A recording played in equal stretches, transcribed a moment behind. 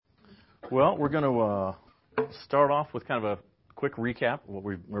Well, we're going to start off with kind of a quick recap of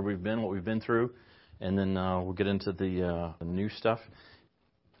where we've been, what we've been through, and then we'll get into the new stuff.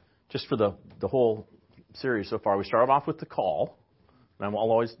 Just for the whole series so far, we started off with the call. And I'll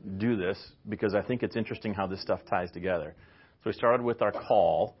always do this because I think it's interesting how this stuff ties together. So we started with our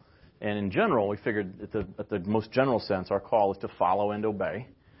call, and in general, we figured at the most general sense, our call is to follow and obey.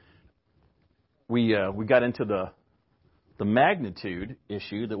 We got into the magnitude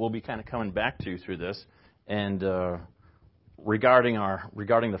issue that we'll be kind of coming back to through this, and regarding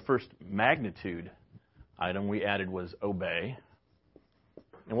the first magnitude item we added was obey,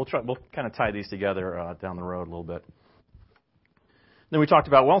 and we'll kind of tie these together down the road a little bit. Then we talked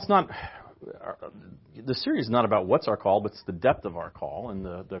about, well, it's not the series is not about what's our call, but it's the depth of our call, and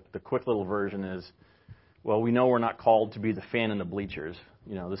the quick little version is, well, we know we're not called to be the fan in the bleachers.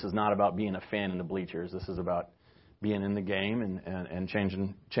 You know, this is not about being a fan in the bleachers. This is about being in the game and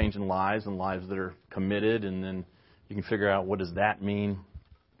changing lives and lives that are committed, and then you can figure out what does that mean.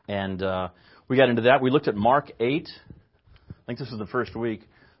 And we got into that. We looked at Mark 8. I think this was the first week.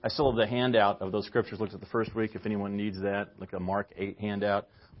 I still have the handout of those scriptures. Looked at the first week. If anyone needs that, like a Mark 8 handout.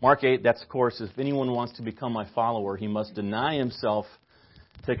 Mark 8, that's of course, if anyone wants to become my follower, he must deny himself,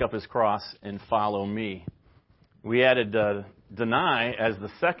 take up his cross, and follow me. We added deny as the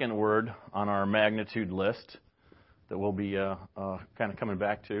second word on our magnitude list that we'll be kind of coming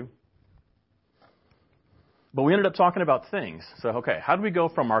back to. But we ended up talking about things. So, okay, how do we go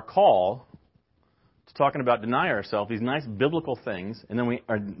from our call to talking about deny ourselves, these nice biblical things, and then we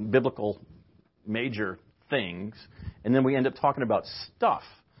are biblical major things, and then we end up talking about stuff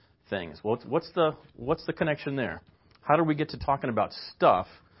things. Well, what's the connection there? How do we get to talking about stuff,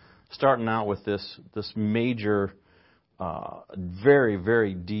 starting out with this major, very,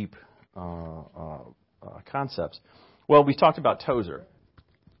 very deep concepts? Well, we talked about Tozer.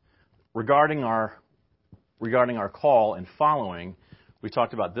 Regarding our call and following, we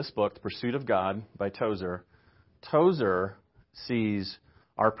talked about this book, The Pursuit of God by Tozer. Tozer sees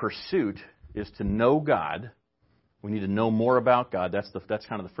our pursuit is to know God. We need to know more about God. That's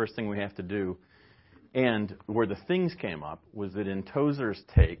kind of the first thing we have to do. And where the things came up was that in Tozer's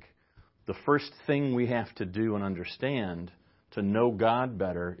take, the first thing we have to do and understand to know God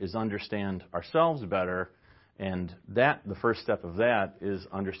better is understand ourselves better. And that the first step of that is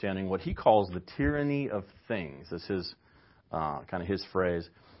understanding what he calls the tyranny of things. That's his kind of his phrase.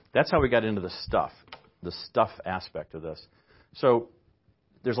 That's how we got into the stuff aspect of this. So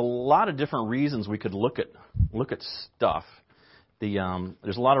there's a lot of different reasons we could look at stuff.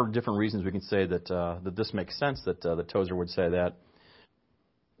 There's a lot of different reasons we can say that this makes sense, that Tozer would say that.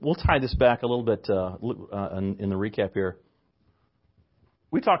 We'll tie this back a little bit in the recap here.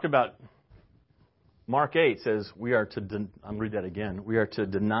 We talked about Mark 8 says we are to, I'll read that again, we are to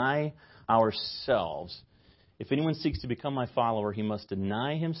deny ourselves. If anyone seeks to become my follower, he must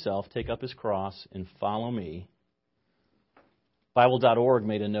deny himself, take up his cross, and follow me. Bible.org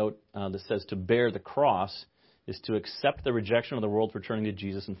made a note that says to bear the cross is to accept the rejection of the world for turning to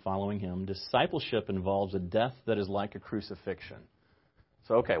Jesus and following him. Discipleship involves a death that is like a crucifixion.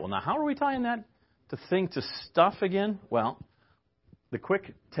 So, okay, well, now how are we tying that to stuff again? Well, the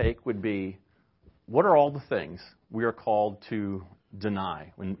quick take would be, what are all the things we are called to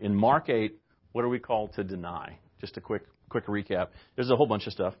deny? In Mark 8, what are we called to deny? Just a quick recap. There's a whole bunch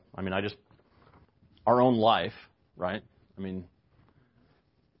of stuff. I mean, our own life, right? I mean,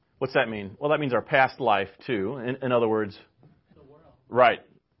 what's that mean? Well, that means our past life, too. In other words, the world. Right.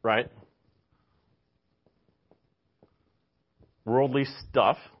 Worldly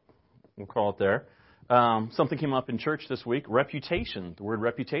stuff, we'll call it there. Something came up in church this week, reputation. The word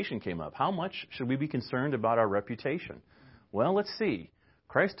reputation came up. How much should we be concerned about our reputation? Well, let's see.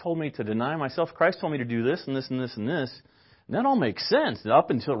 Christ told me to deny myself. Christ told me to do this and this and this and this. And that all makes sense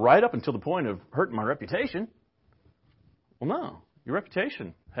right up until the point of hurting my reputation. Well, no. Your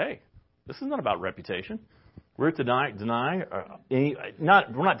reputation. Hey, this is not about reputation. We're to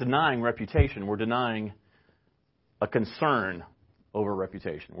we're not denying reputation. We're denying a concern over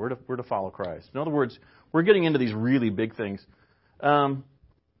reputation. We're to follow Christ. In other words, we're getting into these really big things.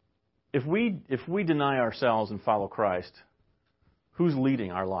 If we deny ourselves and follow Christ, who's leading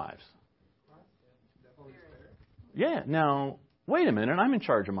our lives? Yeah. Now, wait a minute. I'm in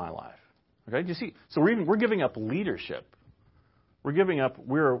charge of my life. Okay. Do you see? So we're giving up leadership. We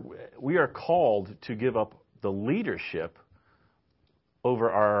are called to give up the leadership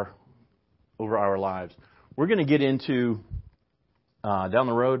over our lives. We're going to get into down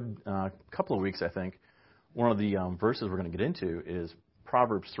the road a couple of weeks, I think. One of the verses we're going to get into is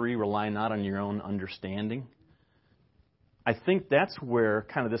Proverbs 3, rely not on your own understanding. I think that's where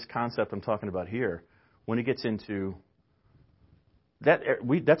kind of this concept I'm talking about here, when it gets into that,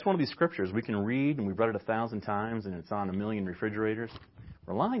 that's one of these scriptures we can read, and we've read it 1,000 times, and it's on a million refrigerators.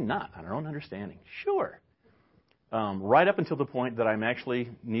 Relying not on our own understanding. Sure. Right up until the point that I actually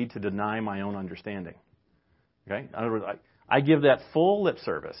need to deny my own understanding. Okay? In other words, I give that full lip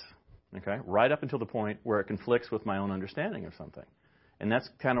service. Okay? Right up until the point where it conflicts with my own understanding of something. And that's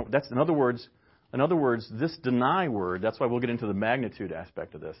in other words, this deny word, that's why we'll get into the magnitude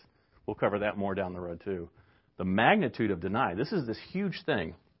aspect of this. We'll cover that more down the road too. The magnitude of deny. This is this huge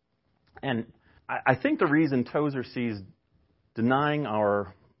thing. And I think the reason Tozer sees denying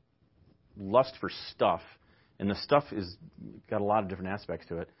our lust for stuff, and the stuff is got a lot of different aspects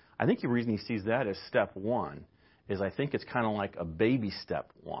to it, I think the reason he sees that as step one is I think it's kind of like a baby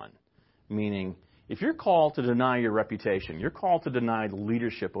step one. Meaning, if you're called to deny your reputation, you're called to deny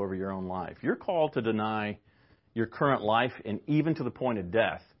leadership over your own life, you're called to deny your current life and even to the point of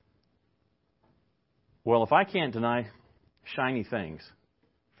death, well, if I can't deny shiny things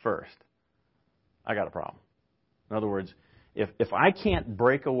first, I got a problem. In other words, if I can't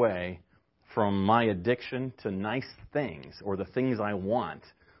break away from my addiction to nice things or the things I want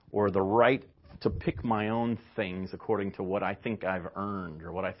or the right to pick my own things according to what I think I've earned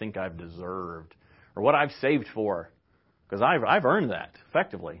or what I think I've deserved or what I've saved for, because I've earned that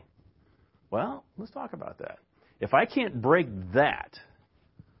effectively. Well, let's talk about that. If I can't break that,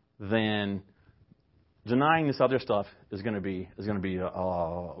 then denying this other stuff is going to be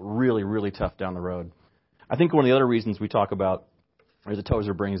really, really tough down the road. I think one of the other reasons we talk about, or the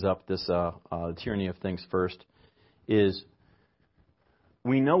Tozer brings up this tyranny of things first, is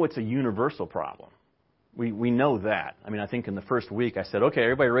we know it's a universal problem. We know that. I mean, I think in the first week I said, okay,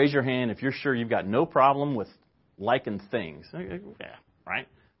 everybody raise your hand if you're sure you've got no problem with liking things. Yeah, right?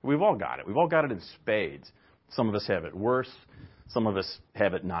 We've all got it. We've all got it in spades. Some of us have it worse. Some of us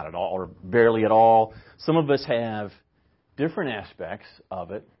have it not at all or barely at all. Some of us have different aspects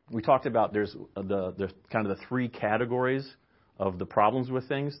of it. We talked about there's kind of the three categories of the problems with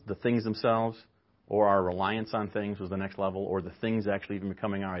things: the things themselves, or our reliance on things was the next level, or the things actually even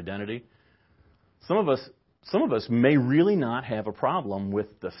becoming our identity. Some of us may really not have a problem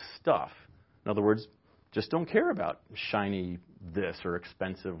with the stuff. In other words, just don't care about shiny this or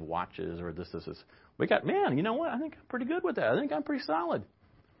expensive watches or this. We got, man, you know what? I think I'm pretty good with that. I think I'm pretty solid.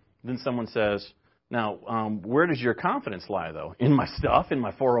 Then someone says, now, where does your confidence lie, though? In my stuff, in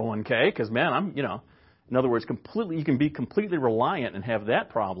my 401k? Because, man, in other words, you can be completely reliant and have that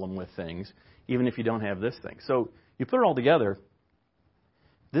problem with things, even if you don't have this thing. So you put it all together,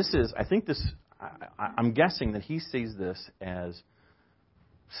 I'm guessing that he sees this as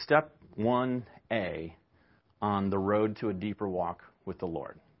step 1A on the road to a deeper walk with the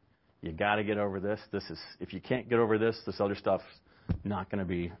Lord. You got to get over this. If you can't get over this other stuff's not going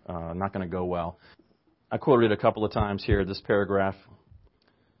to go well. I quoted it a couple of times here, this paragraph.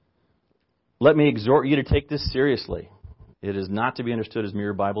 Let me exhort you to take this seriously. It is not to be understood as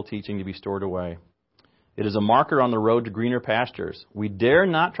mere Bible teaching to be stored away. It is a marker on the road to greener pastures. We dare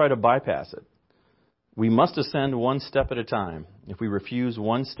not try to bypass it. We must ascend one step at a time. If we refuse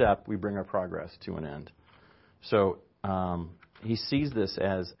one step, we bring our progress to an end. So he sees this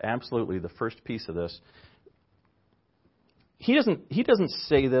as absolutely the first piece of this. He doesn't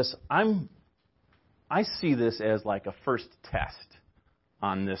say this. I see this as like a first test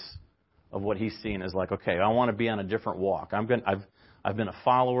on this, of what he's seen as like, okay, I want to be on a different walk. I've been a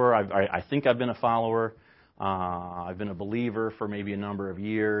follower. I think I've been a follower. I've been a believer for maybe a number of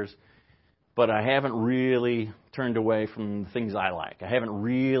years, but I haven't really turned away from the things I like. I haven't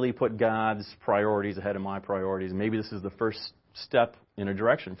really put God's priorities ahead of my priorities. Maybe this is the first step in a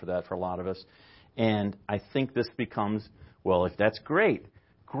direction for that for a lot of us. And I think this becomes, well, if that's great.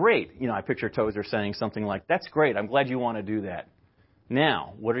 I picture Tozer saying something like, that's great. I'm glad you want to do that.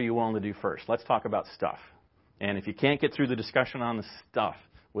 Now, what are you willing to do first? Let's talk about stuff. And if you can't get through the discussion on the stuff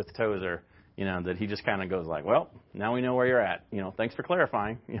with Tozer, that he just kind of goes like, well, now we know where you're at. Thanks for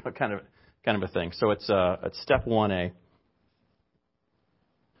clarifying. Kind of a thing. So it's step 1A.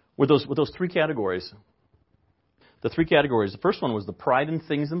 With those three categories, the first one was the pride in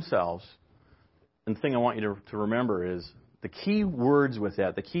things themselves. And the thing I want you to remember is the key words with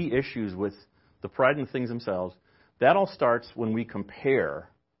that, the key issues with the pride in things themselves, that all starts when we compare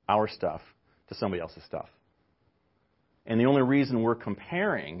our stuff to somebody else's stuff. And the only reason we're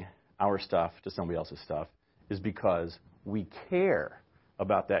comparing our stuff to somebody else's stuff is because we care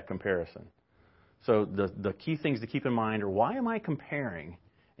about that comparison. So the key things to keep in mind are, why am I comparing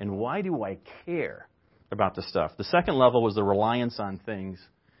and why do I care about the stuff? The second level was the reliance on things.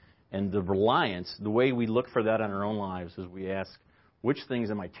 And the reliance, the way we look for that in our own lives is we ask, which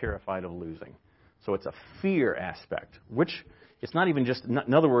things am I terrified of losing? So it's a fear aspect, which it's not even just,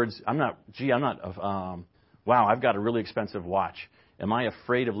 in other words, wow, I've got a really expensive watch. Am I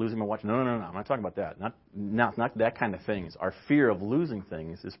afraid of losing my watch? No. I'm not talking about that. Not that kind of things. Our fear of losing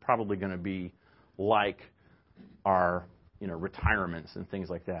things is probably going to be like our, retirements and things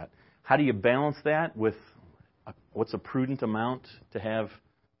like that. How do you balance that with what's a prudent amount to have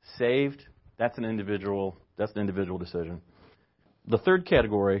saved? That's an individual decision. The third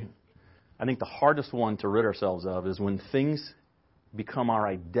category, I think the hardest one to rid ourselves of, is when things become our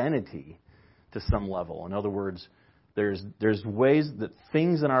identity to some level. In other words, there's ways that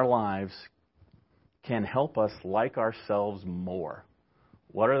things in our lives can help us like ourselves more.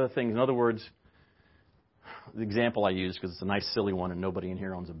 What are the things? In other words, the example I use, because it's a nice silly one and nobody in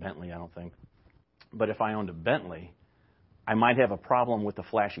here owns a Bentley, I don't think. But if I owned a Bentley, I might have a problem with the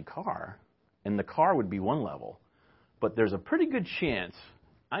flashy car, and the car would be one level. But there's a pretty good chance,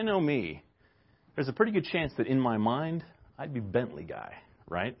 I know me, there's a pretty good chance that in my mind, I'd be Bentley guy,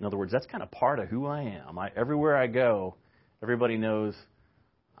 right? In other words, that's kind of part of who I am. Everywhere I go, everybody knows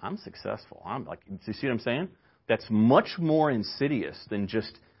I'm successful. I'm like, do you see what I'm saying? That's much more insidious than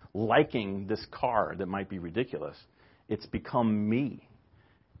just liking this car that might be ridiculous. It's become me,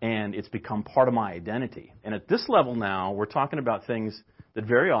 and it's become part of my identity. And at this level now, we're talking about things that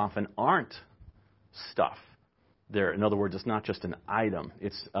very often aren't stuff. In other words, it's not just an item.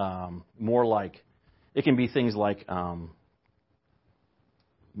 It's more like, it can be things like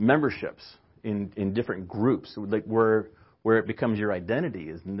memberships in different groups, like where it becomes your identity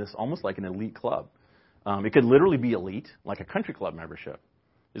is in this almost like an elite club. It could literally be elite, like a country club membership.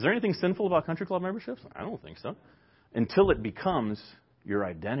 Is there anything sinful about country club memberships? I don't think so. Until it becomes your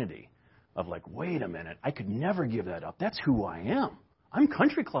identity of like, wait a minute, I could never give that up. That's who I am. I'm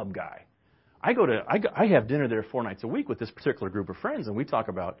country club guy. I have dinner there 4 nights a week with this particular group of friends, and we talk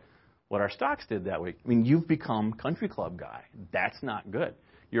about what our stocks did that week. I mean, you've become country club guy. That's not good.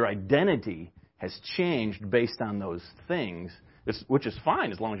 Your identity has changed based on those things, which is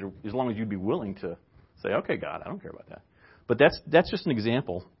fine as long as you'd be willing to say, okay, God, I don't care about that. But that's just an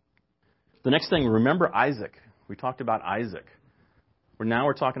example. The next thing, remember Isaac. We talked about Isaac.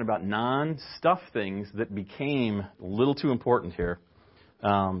 We're talking about non-stuff things that became a little too important here.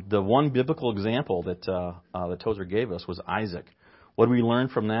 The one biblical example that Tozer gave us was Isaac. What do we learn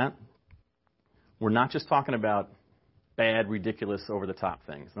from that? We're not just talking about bad, ridiculous, over-the-top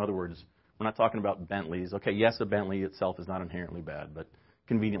things. In other words, we're not talking about Bentleys. Okay, yes, a Bentley itself is not inherently bad, but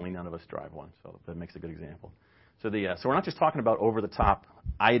conveniently none of us drive one, so that makes a good example. So we're not just talking about over-the-top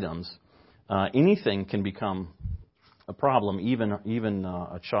items. Anything can become a problem, even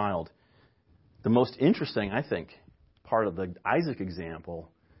a child. The most interesting, I think, part of the Isaac example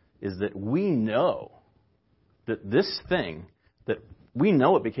is that we know that this thing, that we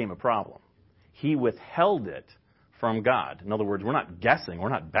know it became a problem. He withheld it from God. In other words, we're not guessing, we're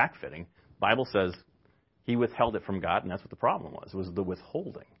not backfitting. The Bible says he withheld it from God, and that's what the problem was the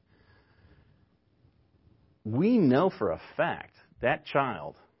withholding. We know for a fact that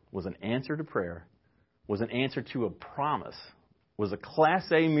child was an answer to prayer, was an answer to a promise, was a Class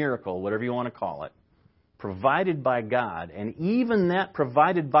A miracle, whatever you want to call it, provided by God, and even that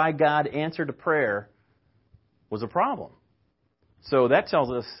provided by God answer to prayer was a problem. So that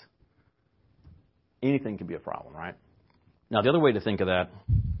tells us anything can be a problem, right? Now, the other way to think of that,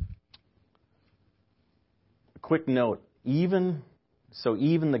 a quick note, even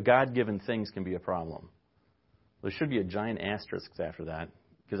the God-given things can be a problem. There should be a giant asterisk after that,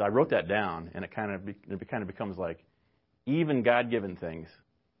 because I wrote that down, and it kind of becomes like, even God-given things,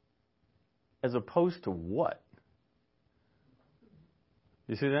 as opposed to what?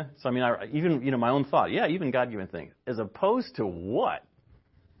 You see that? So even my own thought, even God-given things, as opposed to what?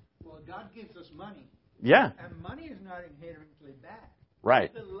 Well, God gives us money. Yeah. And money is not inherently bad.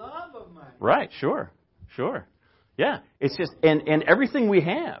 Right. It's the love of money. Right. Sure. Yeah. It's just and everything we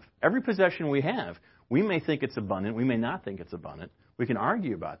have, every possession we have, we may think it's abundant, we may not think it's abundant. We can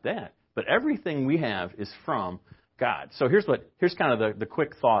argue about that, but everything we have is from God. So here's kind of the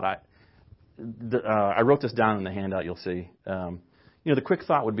quick thought. I wrote this down in the handout. You'll see. The quick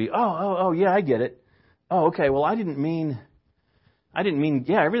thought would be, yeah, I get it. Oh, okay. Well, I didn't mean,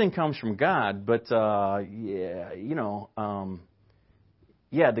 everything comes from God, but the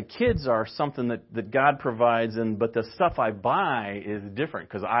kids are something that God provides, but the stuff I buy is different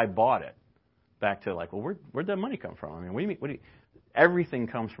because I bought it. Back to like, well, where'd that money come from? I mean, what do you mean? Everything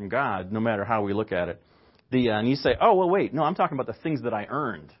comes from God, no matter how we look at it. And you say, oh, well, wait, no, I'm talking about the things that I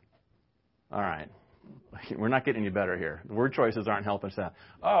earned. All right, We're not getting any better here. The word choices aren't helping us out.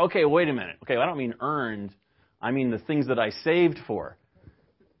 Oh, okay, wait a minute. Okay, I don't mean earned. I mean the things that I saved for.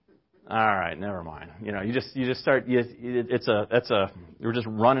 All right, never mind. You just start. We're just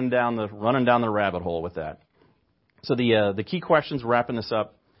running down the rabbit hole with that. So the key questions, wrapping this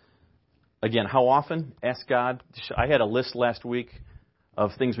up. Again, how often? Ask God. I had a list last week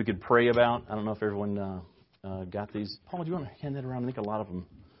of things we could pray about. I don't know if everyone got these. Paul, do you want to hand that around? I think a lot of them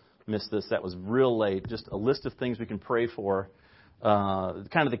missed this. That was real late. Just a list of things we can pray for.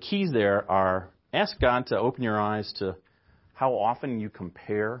 Kind of the keys there are ask God to open your eyes to how often you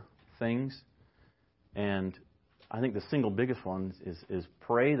compare things. And I think the single biggest one is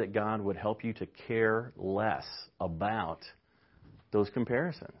pray that God would help you to care less about those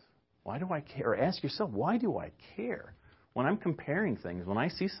comparisons. Why do I care? Or ask yourself, why do I care? When I'm comparing things, when I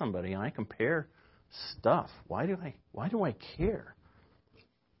see somebody and I compare stuff, why do I care?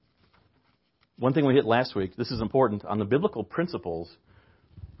 One thing we hit last week, this is important, on the biblical principles,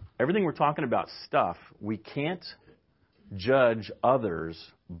 everything we're talking about stuff, we can't judge others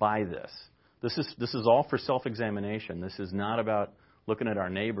by this. This is all for self-examination. This is not about looking at our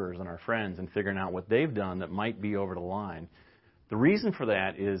neighbors and our friends and figuring out what they've done that might be over the line. The reason for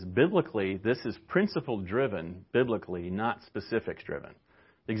that is biblically, this is principle-driven, biblically, not specifics-driven.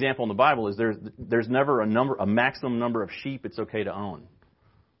 The example in the Bible is there's never a maximum number of sheep it's okay to own,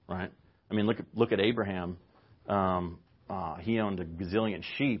 right? I mean, look at Abraham. He owned a gazillion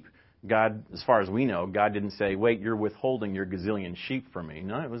sheep. God, as far as we know, God didn't say, wait, you're withholding your gazillion sheep from me.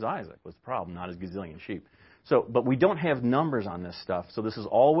 No, it was Isaac was the problem, not his gazillion sheep. So, but we don't have numbers on this stuff. So this is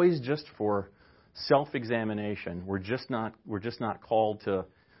always just for self-examination. We're just not called to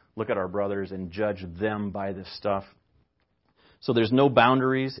look at our brothers and judge them by this stuff. So there's no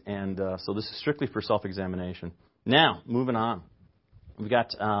boundaries, and so this is strictly for self-examination. Now, moving on. We've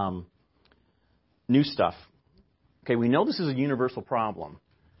got new stuff. Okay, we know this is a universal problem.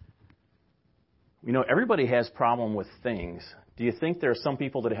 We know everybody has problem with things. Do you think there are some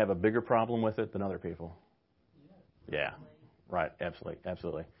people that have a bigger problem with it than other people? Yeah, right,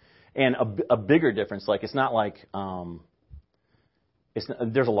 absolutely. And a bigger difference, like it's not like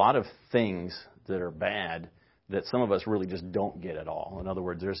there's a lot of things that are bad that some of us really just don't get at all. In other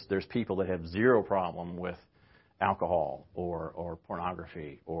words, there's people that have zero problem with alcohol or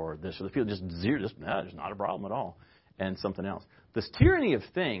pornography or this, or the people just zero, there's not a problem at all, and something else. This tyranny of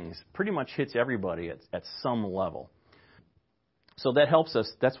things pretty much hits everybody at some level. So that helps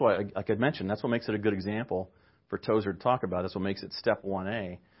us. That's why, like I mentioned, that's what makes it a good example for Tozer to talk about. That's what makes it step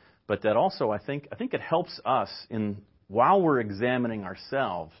 1A. But that also, I think it helps us while we're examining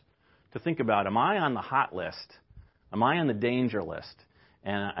ourselves to think about, am I on the hot list? Am I on the danger list?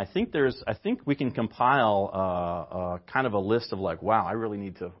 And I think we can compile kind of a list of like, wow, I really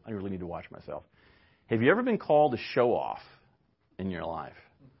need to watch myself. Have you ever been called a show off in your life?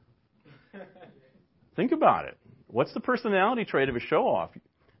 Think about it. What's the personality trait of a show off?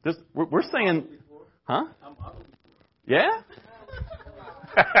 We're saying, huh? Yeah?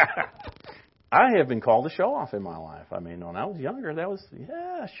 I have been called a show off in my life. I mean, when I was younger,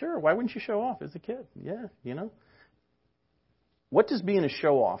 yeah, sure. Why wouldn't you show off as a kid? Yeah, What does being a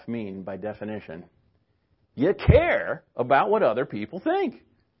show off mean by definition? You care about what other people think.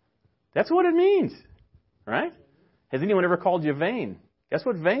 That's what it means, right? Has anyone ever called you vain? Guess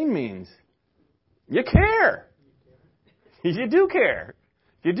what vain means? You care. You do care.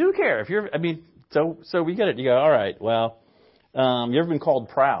 You do care. So we get it. You go, all right, well, you ever been called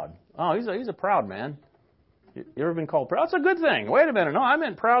proud? Oh, he's a proud man. You ever been called proud? That's a good thing. Wait a minute. No, I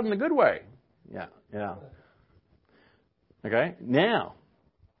meant proud in the good way. Yeah. Okay? Now,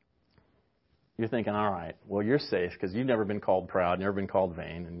 you're thinking, all right, well, you're safe because you've never been called proud, never been called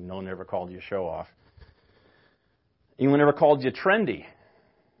vain, and no one ever called you show off. Anyone ever called you trendy?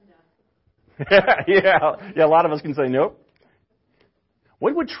 No. Yeah, a lot of us can say nope.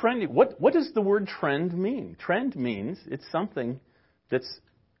 What would trendy? What does the word trend mean? Trend means it's something that's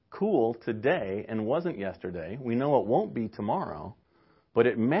cool today and wasn't yesterday. We know it won't be tomorrow, but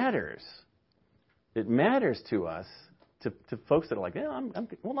it matters. It matters to us, to folks that are like, yeah,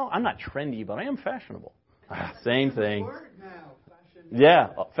 I'm not trendy, but I am fashionable. Same thing. Yeah,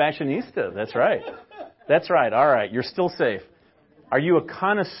 fashionista. That's right. That's right. All right, you're still safe. Are you a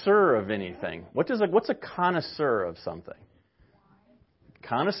connoisseur of anything? What's a connoisseur of something?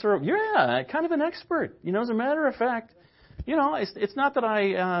 Connoisseur? Yeah, kind of an expert. As a matter of fact, it's not that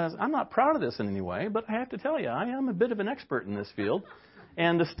I'm not proud of this in any way, but I have to tell you, I am a bit of an expert in this field.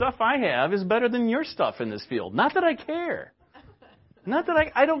 And the stuff I have is better than your stuff in this field. Not that I care. Not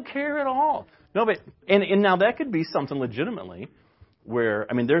that I don't care at all. No, but and now that could be something legitimately where,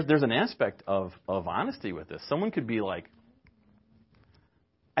 I mean, there's an aspect of honesty with this. Someone could be like,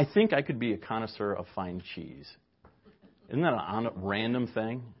 I think I could be a connoisseur of fine cheese. Isn't that a random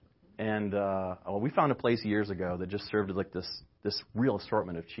thing? And we found a place years ago that just served like this real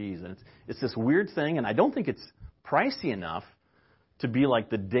assortment of cheese. And it's this weird thing, and I don't think it's pricey enough to be like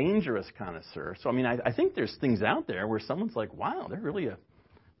the dangerous connoisseur. So, I mean, I think there's things out there where someone's like, wow, they're really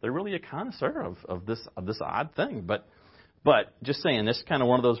a connoisseur of this odd thing. But just saying, this is kind of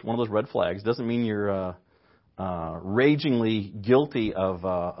one of those red flags. Doesn't mean you're ragingly guilty of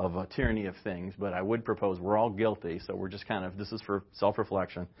a tyranny of things, but I would propose we're all guilty, so we're just kind of, this is for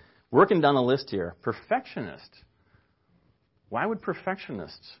self-reflection. Working down the list here. Perfectionist. Why would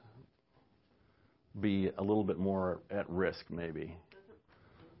perfectionists be a little bit more at risk, maybe?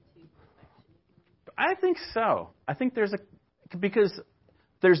 I think so. I think because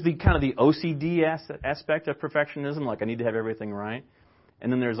there's the kind of the OCD aspect of perfectionism, like I need to have everything right. And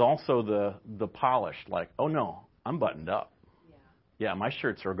then there's also the polished, like, oh no, I'm buttoned up. Yeah, my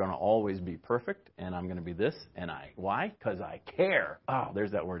shirts are going to always be perfect, and I'm going to be this, and why? Because I care. Oh,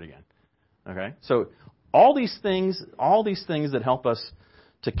 there's that word again. Okay? So all these things that help us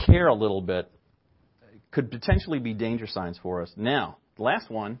to care a little bit could potentially be danger signs for us. Now, the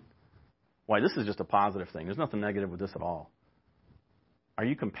last one, why this is just a positive thing. There's nothing negative with this at all. Are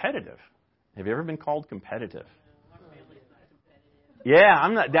you competitive? Have you ever been called competitive? Yeah,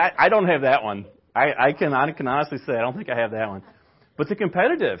 I'm not. I don't have that one. I can honestly say I don't think I have that one. But the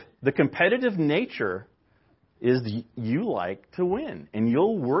competitive nature is you like to win, and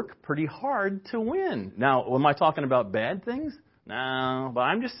you'll work pretty hard to win. Now, am I talking about bad things? No, but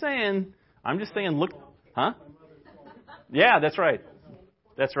I'm just saying. Look, huh? Yeah, that's right.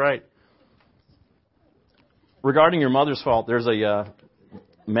 That's right. Regarding your mother's fault, there's a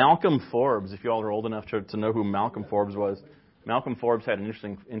Malcolm Forbes. If you all are old enough to know who Malcolm Forbes was. Malcolm Forbes had an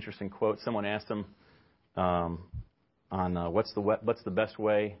interesting quote. Someone asked him on what's the best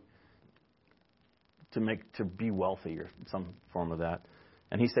way to be wealthy or some form of that,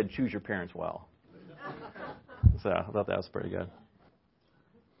 and he said, "Choose your parents well." So I thought that was pretty good.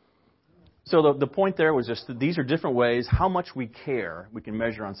 So the point there was just that these are different ways how much we care. We can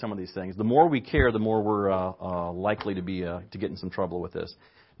measure on some of these things. The more we care, the more we're likely to get in some trouble with this.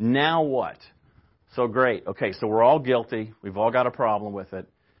 Now what? So great. Okay, so we're all guilty. We've all got a problem with it.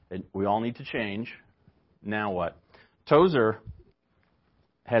 We all need to change. Now what? Tozer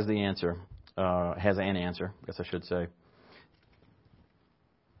has the answer. Has an answer, I guess I should say.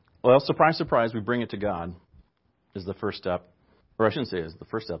 Well, surprise, surprise, we bring it to God is the first step. Or I shouldn't say is the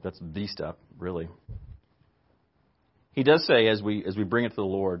first step. That's the step, really. He does say as we bring it to the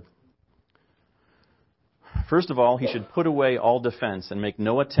Lord, first of all, he should put away all defense and make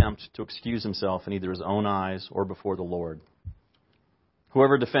no attempt to excuse himself in either his own eyes or before the Lord.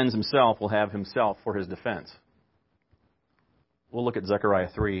 Whoever defends himself will have himself for his defense. We'll look at Zechariah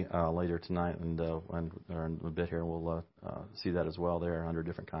 3 later tonight, and in a bit here we'll see that as well there under a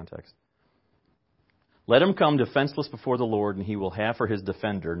different context. Let him come defenseless before the Lord, and he will have for his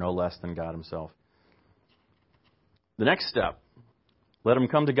defender no less than God himself. The next step. Let him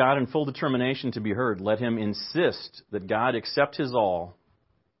come to God in full determination to be heard. Let him insist that God accept his all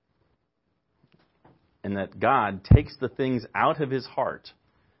and that God takes the things out of his heart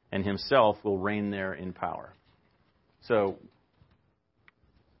and himself will reign there in power. So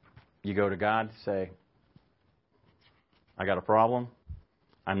you go to God, say, I got a problem.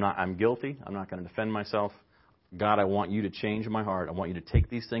 I'm guilty. I'm not going to defend myself. God, I want you to change my heart. I want you to take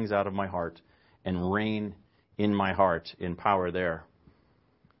these things out of my heart and reign in my heart in power there.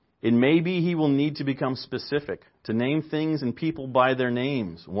 It may be he will need to become specific, to name things and people by their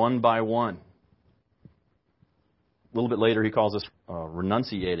names, one by one. A little bit later, he calls this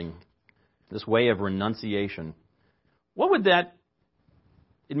renunciating, this way of renunciation. What would that?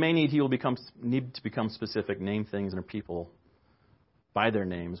 It may need he will need to become specific, name things and people by their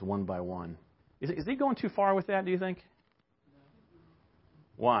names, one by one. Is he going too far with that? Do you think?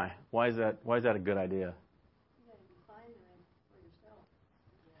 Why? Why is that a good idea?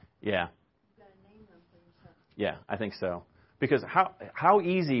 Yeah. Yeah, I think so. Because how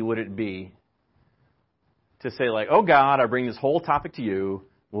easy would it be to say like, oh God, I bring this whole topic to you.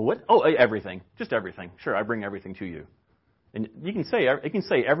 Well, what? Oh, everything, just everything. Sure, I bring everything to you. And you can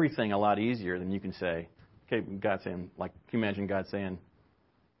say everything a lot easier than you can say. Okay, God saying like, can you imagine God saying,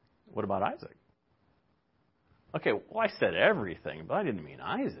 what about Isaac? Okay, well I said everything, but I didn't mean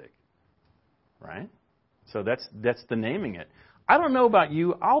Isaac, right? So that's the naming it. I don't know about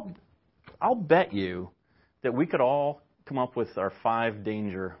you. I'll bet you that we could all come up with our 5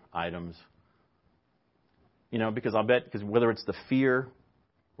 danger items because because whether it's the fear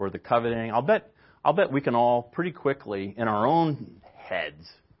or the coveting, I'll bet we can all pretty quickly in our own heads,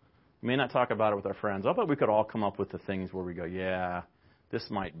 we may not talk about it with our friends, I'll bet we could all come up with the things where we go, yeah, this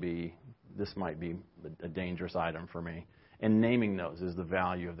might be a dangerous item for me. And naming those is the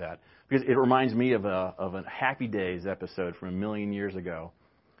value of that. Because it reminds me of a Happy Days episode from a million years ago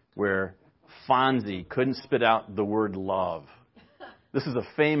where Fonzie couldn't spit out the word love. This is a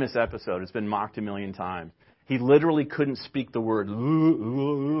famous episode. It's been mocked a million times. He literally couldn't speak the word.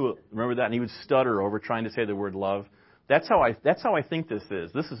 Remember that? And he would stutter over trying to say the word love. That's how I think this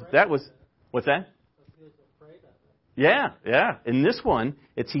is. What's that? Yeah. In this one,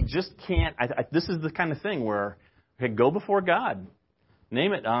 he just can't. This is the kind of thing where, okay, go before God.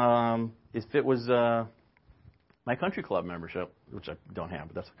 Name it. If it was my country club membership, which I don't have,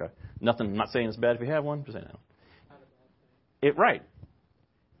 but that's okay. I'm not saying it's bad if you have one. Just saying no. Right.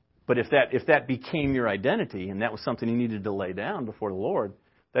 But if that became your identity and that was something you needed to lay down before the Lord,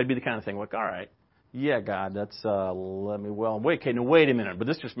 that'd be the kind of thing like, all right, yeah, God, that's wait a minute, but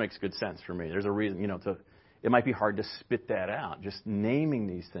this just makes good sense for me. There's a reason, it might be hard to spit that out, just naming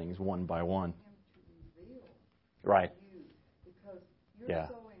these things one by one. Right. Yeah.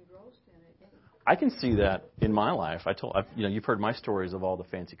 I can see that in my life. You've heard my stories of all the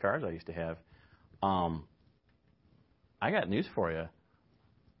fancy cars I used to have. I got news for you.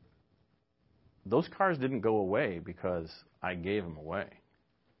 Those cars didn't go away because I gave them away.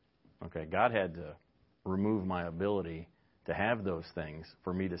 Okay, God had to remove my ability to have those things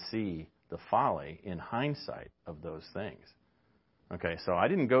for me to see the folly in hindsight of those things. Okay, so I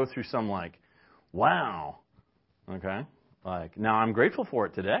didn't go through some wow. Okay, now I'm grateful for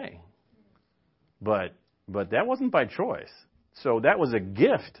it today. But that wasn't by choice. So that was a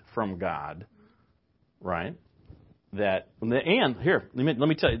gift from God, right? And here, let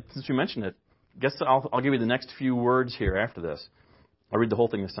me tell you, since you mentioned it, guess I'll give you the next few words here after this. I'll read the whole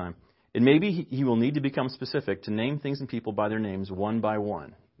thing this time. It may be he will need to become specific to name things and people by their names one by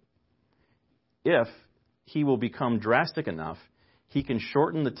one. If he will become drastic enough, he can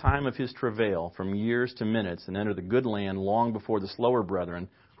shorten the time of his travail from years to minutes and enter the good land long before the slower brethren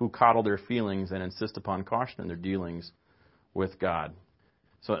who coddle their feelings and insist upon caution in their dealings with God.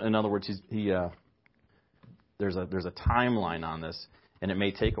 So, in other words, there's a timeline on this, and it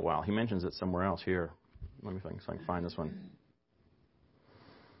may take a while. He mentions it somewhere else here. Let me think so I can find this one.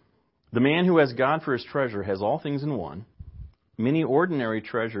 The man who has God for his treasure has all things in one. Many ordinary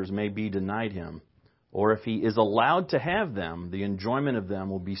treasures may be denied him, or if he is allowed to have them, the enjoyment of them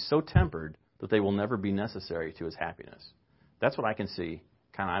will be so tempered that they will never be necessary to his happiness. That's what I can see.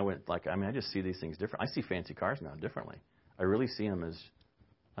 I just see these things different. I see fancy cars now differently. I really see them as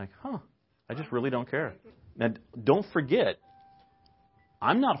I just really don't care. Now, don't forget,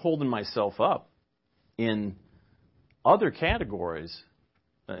 I'm not holding myself up in other categories.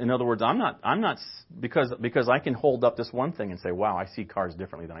 In other words, I'm not because I can hold up this one thing and say, wow, I see cars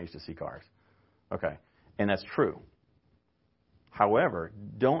differently than I used to see cars. Okay, and that's true. However,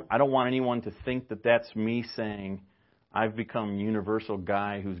 I don't want anyone to think that that's me saying I've become universal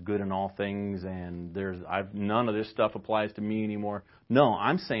guy who's good in all things and none of this stuff applies to me anymore. No,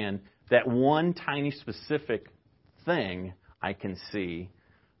 I'm saying that one tiny specific thing I can see,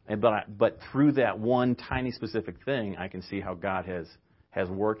 but through that one tiny specific thing, I can see how God has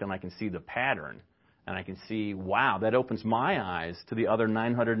worked, and I can see the pattern, and I can see, wow, that opens my eyes to the other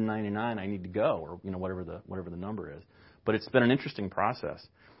 999 I need to go, or whatever the number is. But it's been an interesting process.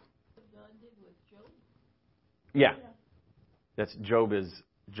 God did with Job. Yeah. That's Job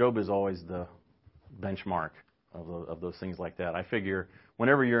is always the benchmark of those things like that. I figure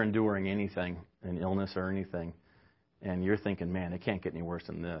whenever you're enduring anything, an illness or anything, and you're thinking, man, it can't get any worse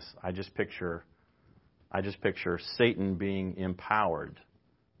than this. I just picture Satan being empowered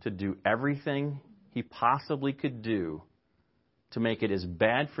to do everything he possibly could do to make it as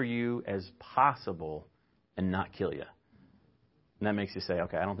bad for you as possible and not kill you. And that makes you say,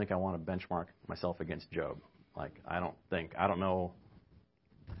 okay, I don't think I want to benchmark myself against Job. I don't know.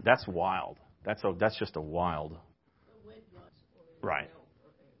 That's wild. That's just a wild. Right.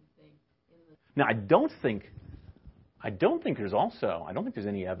 Now, I don't think there's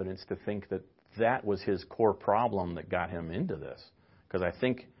any evidence to think that was his core problem that got him into this. Because I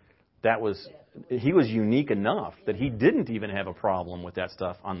think he was unique enough that he didn't even have a problem with that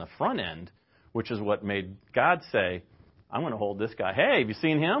stuff on the front end, which is what made God say, I'm going to hold this guy. Hey, have you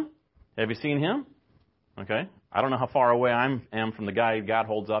seen him? Have you seen him? Okay. I don't know how far away I am from the guy God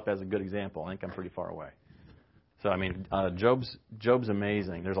holds up as a good example. I think I'm pretty far away. So, Job's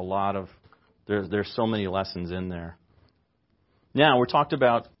amazing. There's so many lessons in there. Now, we talked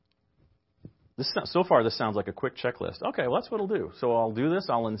about So far, this sounds like a quick checklist. Okay, well, that's what I'll do. So I'll do this.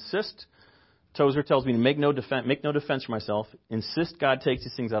 I'll insist. Tozer tells me to make no defense for myself. Insist God takes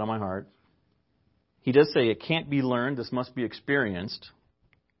these things out of my heart. He does say it can't be learned. This must be experienced.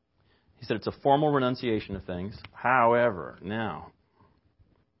 He said it's a formal renunciation of things. However, now,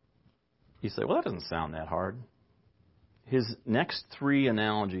 you say, well, that doesn't sound that hard. His next three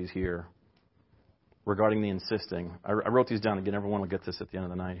analogies here regarding the insisting, I wrote these down again. Everyone will get this at the end of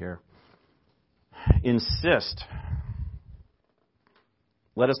the night here. Insist.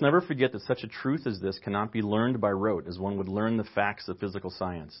 Let us never forget that such a truth as this cannot be learned by rote as one would learn the facts of physical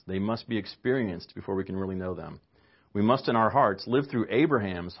science. They must be experienced before we can really know them. We must in our hearts live through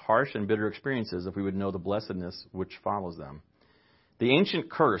Abraham's harsh and bitter experiences if we would know the blessedness which follows them. The ancient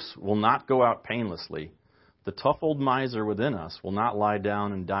curse will not go out painlessly. The tough old miser within us will not lie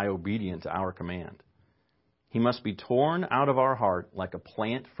down and die obedient to our command. He must be torn out of our heart like a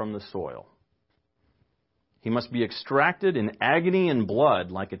plant from the soil. He must be extracted in agony and blood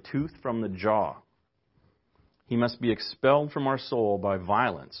like a tooth from the jaw. He must be expelled from our soul by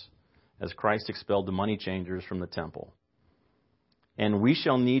violence, as Christ expelled the money changers from the temple. And we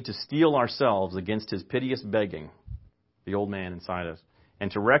shall need to steel ourselves against his piteous begging, the old man inside us,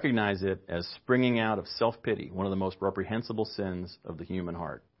 and to recognize it as springing out of self-pity, one of the most reprehensible sins of the human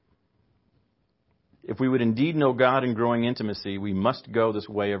heart. If we would indeed know God in growing intimacy, we must go this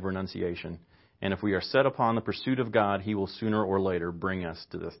way of renunciation. And if we are set upon the pursuit of God, he will sooner or later bring us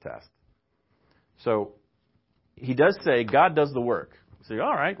to this test. So he does say God does the work. So,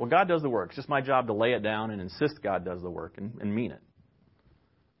 all right, well, God does the work. It's just my job to lay it down and insist God does the work and mean it.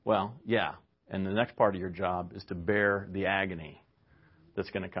 Well, yeah. And the next part of your job is to bear the agony that's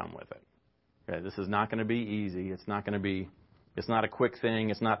going to come with it. Okay, this is not going to be easy. It's not a quick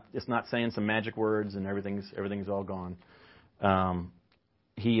thing. It's not saying some magic words and everything's all gone.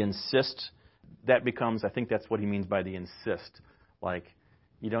 He insists. That becomes, I think that's what he means by the insist. Like,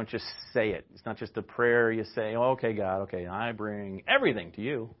 you don't just say it. It's not just a prayer. You say, oh, okay, God, okay, I bring everything to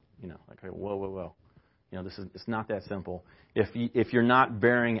you. You know, like, whoa. You know, it's not that simple. If you're not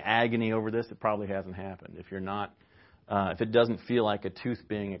bearing agony over this, it probably hasn't happened. If you're not, if it doesn't feel like a tooth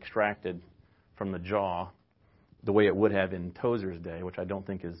being extracted from the jaw, the way it would have in Tozer's day, which I don't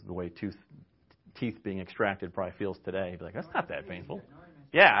think is the way teeth being extracted probably feels today. Be like, that's not that painful.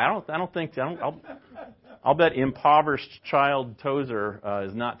 Yeah, I'll bet impoverished child Tozer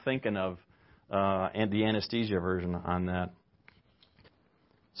is not thinking of the anesthesia version on that.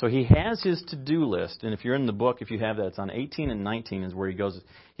 So he has his to-do list, and if you're in the book, if you have that, it's on 18 and 19 is where he goes.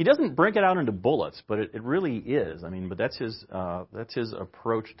 He doesn't break it out into bullets, but it really is. I mean, but that's his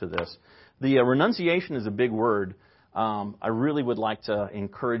approach to this. The renunciation is a big word. I really would like to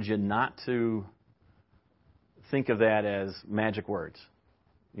encourage you not to think of that as magic words.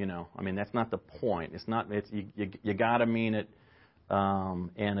 You know, I mean, that's not the point. It's not. It's you got to mean it.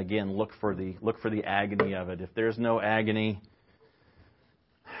 And again, look for the agony of it. If there's no agony,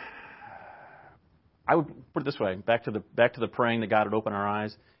 I would put it this way: back to the praying that God would open our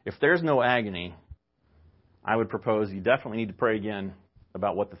eyes. If there's no agony, I would propose you definitely need to pray again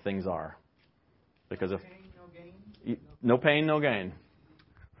about what the things are, because if no pain, no gain.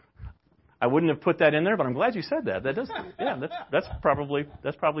 I wouldn't have put that in there, but I'm glad you said that. That does, yeah, that's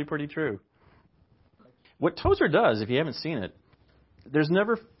probably pretty true. What Tozer does, if you haven't seen it, there's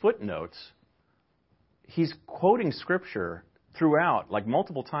never footnotes. He's quoting Scripture throughout, like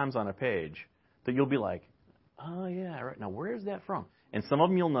multiple times on a page, that you'll be like, oh yeah, right. Now where's that from? And some of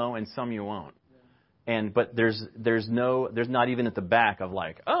them you'll know, and some you won't. But there's not even at the back of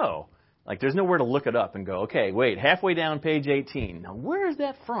like, oh, like there's nowhere to look it up and go, okay, wait, halfway down page 18. Now where is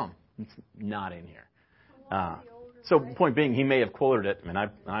that from? It's not in here. So point being, he may have quoted it, and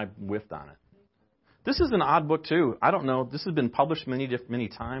I whiffed on it. This is an odd book, too. I don't know. This has been published many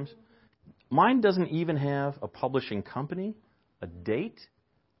times. Mine doesn't even have a publishing company, a date.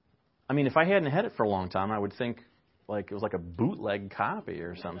 I mean, if I hadn't had it for a long time, I would think like it was like a bootleg copy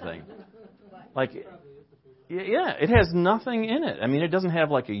or something. Like, yeah, it has nothing in it. I mean, it doesn't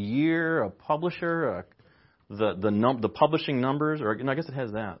have like a year, a publisher, the publishing numbers, or I guess it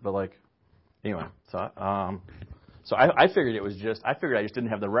has that, but like, anyway. So I figured it was just, I just didn't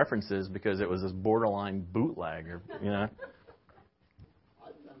have the references because it was this borderline bootleg, or you know.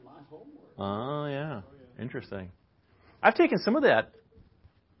 I've done my homework. Oh yeah, interesting. I've taken some of that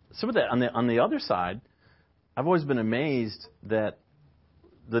on the other side. I've always been amazed that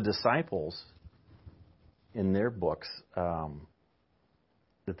the disciples in their books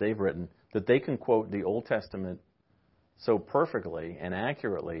that they've written, that they can quote the Old Testament so perfectly and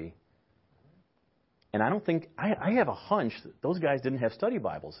accurately. And I don't think, I have a hunch that those guys didn't have study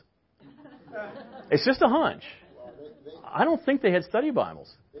Bibles. It's just a hunch. Well, I don't think they had study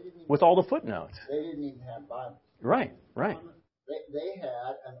Bibles they didn't even, with all the footnotes. they didn't even have Bibles. Right. They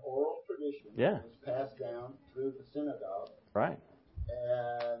had an oral tradition Yeah. that was passed down through the synagogue, Right.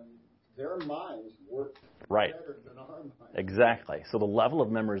 and their minds worked Right. better than our minds. Exactly. So the level of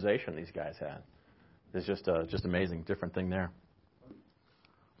memorization these guys had is just amazing. Different thing there.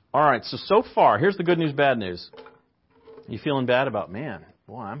 All right. So far, here's the good news, bad news. You feeling bad about, man?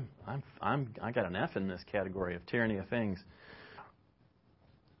 Boy, I got an F in this category of tyranny of things.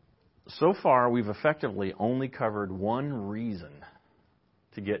 So far, we've effectively only covered one reason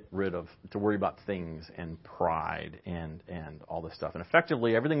to worry about things and pride and all this stuff. And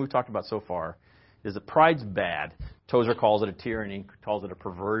effectively, everything we've talked about so far is that pride's bad. Tozer calls it a tyranny, calls it a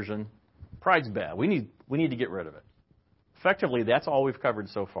perversion. Pride's bad. We need to get rid of it. Effectively, that's all we've covered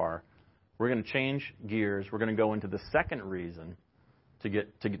so far. We're going to change gears. We're going to go into the second reason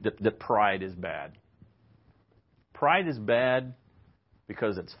that pride is bad. Pride is bad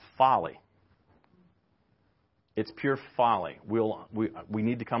because it's folly. It's pure folly. We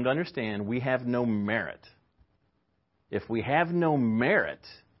need to come to understand we have no merit. If we have no merit,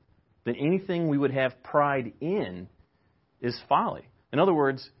 then anything we would have pride in is folly. In other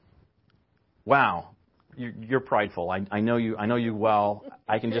words, wow, you're prideful. I know you well.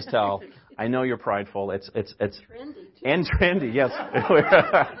 I can just tell. I know you're prideful. It's Trendy, too. and trendy. Yes,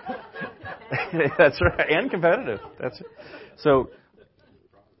 that's right. And competitive. That's so.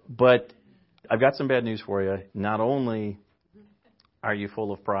 But I've got some bad news for you. Not only are you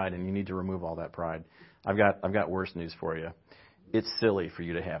full of pride and you need to remove all that pride, I've got worse news for you. It's silly for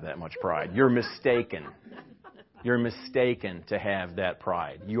you to have that much pride. You're mistaken. You're mistaken to have that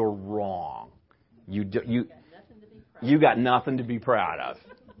pride. You're wrong. You got nothing to be proud of.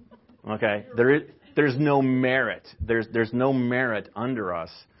 Okay? There's no merit. There's no merit under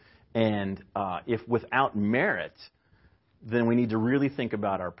us. And if without merit, then we need to really think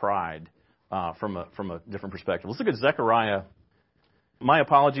about our pride from a different perspective. Let's look at Zechariah. My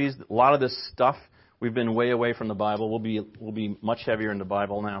apologies. A lot of this stuff, we've been way away from the Bible. We'll be much heavier in the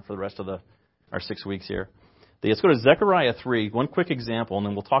Bible now for the rest of our 6 weeks here. Let's go to Zechariah 3. One quick example, and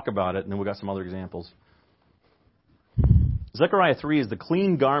then we'll talk about it, and then we've got some other examples. Zechariah 3 is the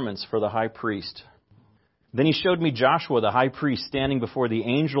clean garments for the high priest. Then he showed me Joshua, the high priest, standing before the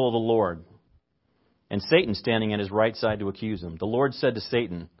angel of the Lord, and Satan standing at his right side to accuse him. The Lord said to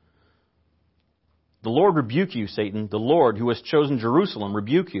Satan, "The Lord rebuke you, Satan. The Lord, who has chosen Jerusalem,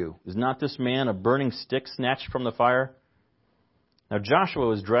 rebuke you. Is not this man a burning stick snatched from the fire?" Now Joshua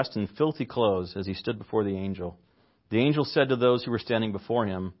was dressed in filthy clothes as he stood before the angel. The angel said to those who were standing before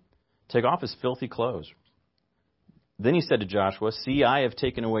him, "Take off his filthy clothes." Then he said to Joshua, "See, I have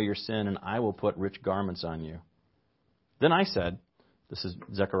taken away your sin, and I will put rich garments on you." Then I said, this is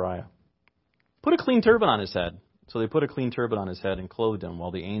Zechariah, "Put a clean turban on his head." So they put a clean turban on his head and clothed him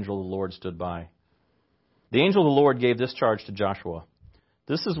while the angel of the Lord stood by. The angel of the Lord gave this charge to Joshua.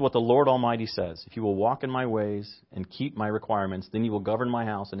 "This is what the Lord Almighty says. If you will walk in my ways and keep my requirements, then you will govern my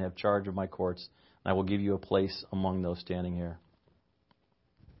house and have charge of my courts, and I will give you a place among those standing here."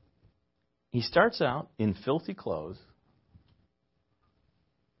 He starts out in filthy clothes.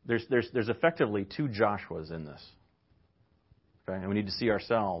 There's effectively two Joshuas in this. Okay? And we need to see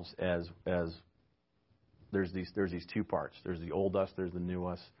ourselves as there's these two parts. There's the old us, there's the new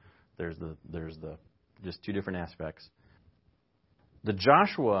us, there's the just two different aspects. The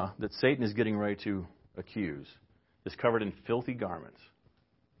Joshua that Satan is getting ready to accuse is covered in filthy garments.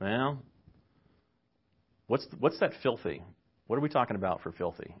 Well, what's that filthy? What are we talking about for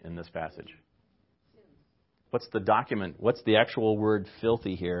filthy in this passage? What's the document? What's the actual word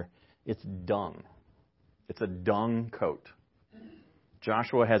filthy here? It's dung. It's a dung coat.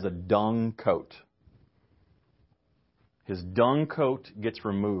 Joshua has a dung coat. His dung coat gets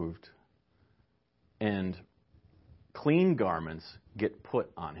removed, and clean garments get put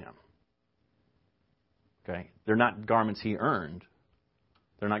on him. Okay? They're not garments he earned.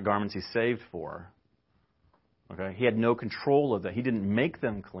 They're not garments he saved for. Okay? He had no control of that. He didn't make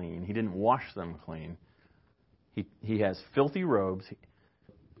them clean. He didn't wash them clean. He has filthy robes.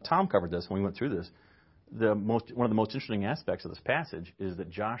 Tom covered this when we went through this. One of the most interesting aspects of this passage is that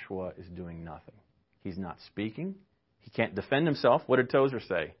Joshua is doing nothing. He's not speaking. He can't defend himself. What did Tozer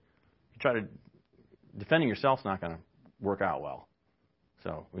say? Defending yourself's not going to work out well.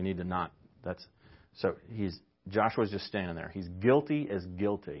 So we need to not. Joshua's just standing there. He's guilty as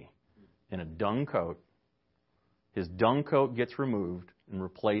guilty in a dung coat. His dung coat gets removed and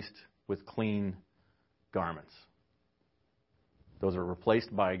replaced with clean garments. Those are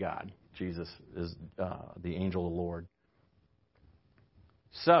replaced by God. Jesus is the angel of the Lord.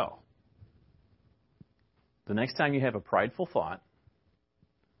 So, the next time you have a prideful thought,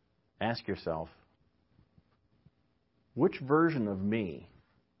 ask yourself, which version of me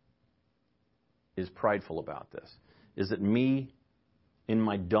is prideful about this? Is it me in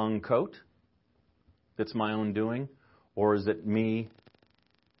my dung coat that's my own doing? Or is it me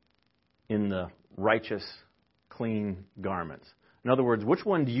in the righteous, clean garments? In other words, which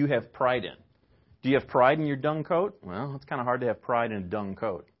one do you have pride in? Do you have pride in your dung coat? Well, it's kind of hard to have pride in a dung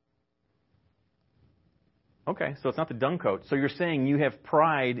coat. Okay, so it's not the dung coat. So you're saying you have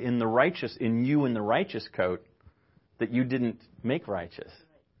pride in the righteous, in you in the righteous coat that you didn't make righteous.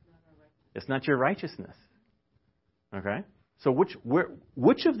 It's not your righteousness. Okay? So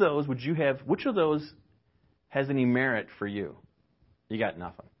which of those would you have, which of those has any merit for you? You got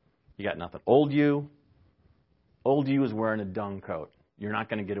nothing. You got nothing. Old you is wearing a dung coat. You're not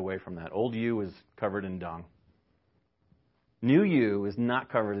going to get away from that. Old you is covered in dung. New you is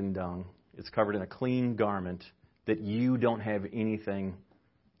not covered in dung. It's covered in a clean garment that you don't have anything,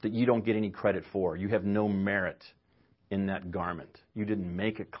 that you don't get any credit for. You have no merit in that garment. You didn't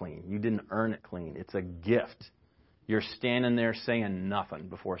make it clean. You didn't earn it clean. It's a gift. You're standing there saying nothing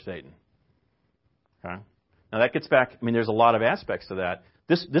before Satan. Okay? Now that gets back, I mean, there's a lot of aspects to that.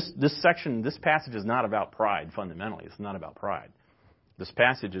 This section, this passage is not about pride fundamentally. It's not about pride. This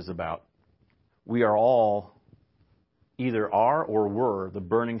passage is about we are all either are or were the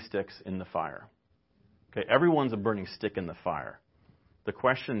burning sticks in the fire. Okay, everyone's a burning stick in the fire. The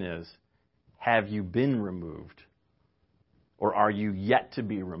question is, have you been removed? Or are you yet to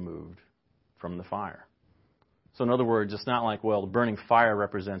be removed from the fire? So in other words, it's not like, well, the burning fire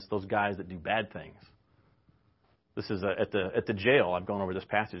represents those guys that do bad things. This is at the jail. I've gone over this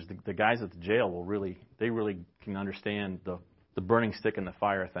passage. The guys at the jail they really can understand the burning stick in the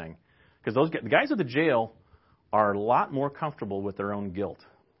fire thing, because the guys at the jail are a lot more comfortable with their own guilt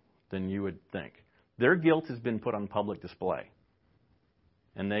than you would think. Their guilt has been put on public display,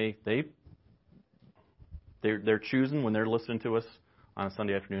 and they're choosing when they're listening to us on a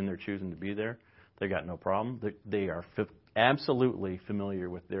Sunday afternoon. They're choosing to be there. They got no problem. They are absolutely familiar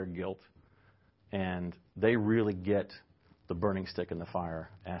with their guilt. And they really get the burning stick in the fire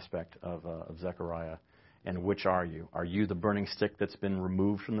aspect of Zechariah. And which are you? Are you the burning stick that's been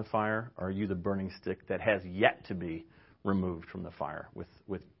removed from the fire? Or are you the burning stick that has yet to be removed from the fire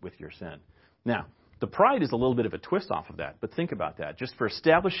with your sin? Now, the pride is a little bit of a twist off of that. But think about that. Just for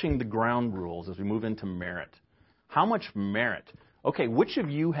establishing the ground rules as we move into merit. How much merit? Okay, which of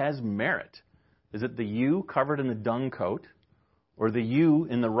you has merit? Is it the you covered in the dung coat? Or the you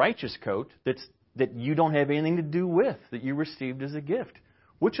in the righteous coat that you don't have anything to do with, that you received as a gift?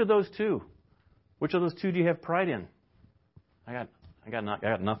 Which of those two? Which of those two do you have pride in? I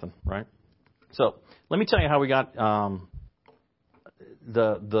got nothing, right? So let me tell you how we got I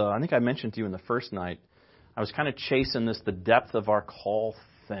think I mentioned to you in the first night, I was kind of chasing the depth of our call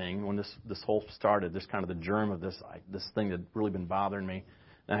thing when this whole started, this kind of the germ of this thing that had really been bothering me.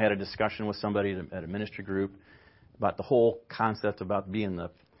 And I had a discussion with somebody at a ministry group about the whole concept about being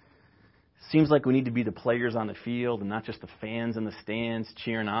seems like we need to be the players on the field and not just the fans in the stands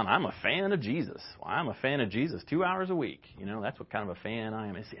cheering on. I'm a fan of Jesus. Well, I'm a fan of Jesus 2 hours a week. You know, that's what kind of a fan I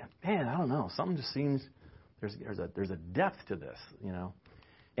am. I say, man, I don't know. Something just seems there's a depth to this, you know.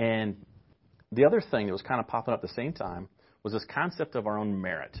 And the other thing that was kind of popping up at the same time was this concept of our own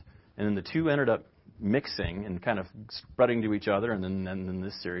merit. And then the two ended up mixing and kind of spreading to each other, and then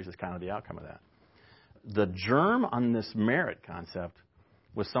this series is kind of the outcome of that. The germ on this merit concept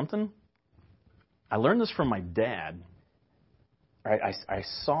was something I learned this from my dad. I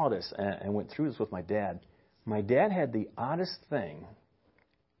saw this and went through this with my dad. My dad had the oddest thing.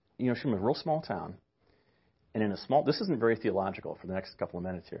 You know, she's from a real small town. And in a small, this isn't very theological for the next couple of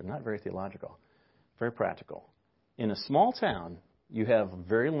minutes here. Not very theological. Very practical. In a small town, you have a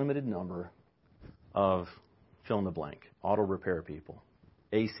very limited number of fill in the blank. Auto repair people.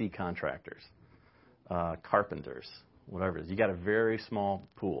 AC contractors. Carpenters. Whatever it is. You got a very small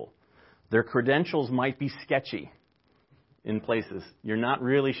pool. Their credentials might be sketchy in places. You're not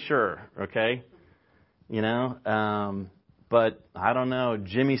really sure, okay? You know, but I don't know.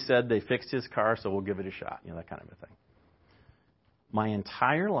 Jimmy said they fixed his car, so we'll give it a shot. You know, that kind of a thing. My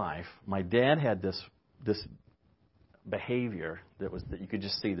entire life, my dad had this behavior that you could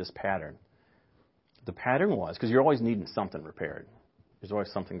just see this pattern. The pattern was, because you're always needing something repaired. There's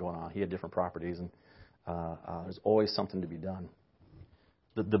always something going on. He had different properties, and there's always something to be done.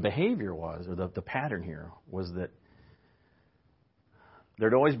 The behavior was, or the pattern here, was that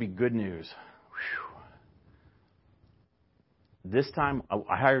there'd always be good news. Whew. This time,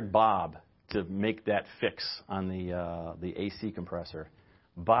 I hired Bob to make that fix on the AC compressor.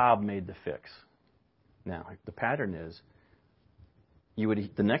 Bob made the fix. Now, the pattern is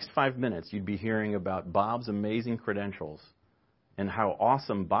the next 5 minutes, you'd be hearing about Bob's amazing credentials and how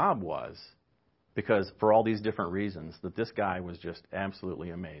awesome Bob was, because for all these different reasons, that this guy was just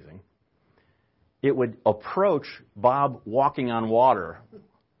absolutely amazing. It would approach Bob walking on water,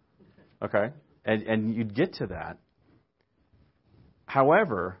 okay? And you'd get to that.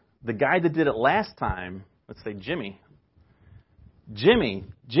 However, the guy that did it last time, let's say Jimmy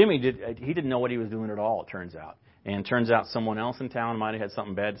didn't know what he was doing at all, it turns out. And it turns out someone else in town might have had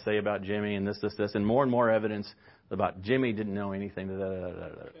something bad to say about Jimmy and this, and more evidence about Jimmy didn't know anything.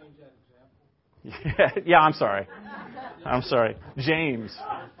 Yeah, I'm sorry. James,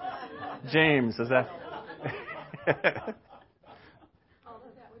 is that?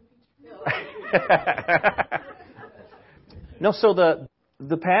 No, so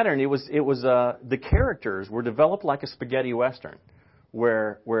the pattern, it was the characters were developed like a spaghetti western,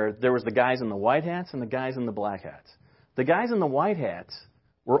 where there was the guys in the white hats and the guys in the black hats. The guys in the white hats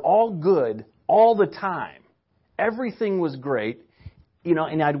were all good all the time. Everything was great,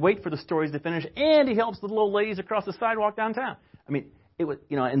 and I'd wait for the stories to finish, and he helps the little ladies across the sidewalk downtown. I mean, it was,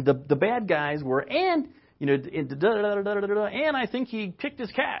 and the bad guys were, and I think he kicked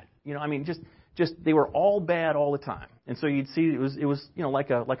his cat. Just they were all bad all the time. And so you'd see it was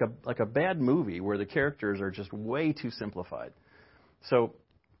like a bad movie where the characters are just way too simplified. So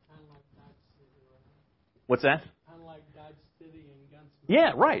what's that? Unlike Dodge City and Gunsmoke.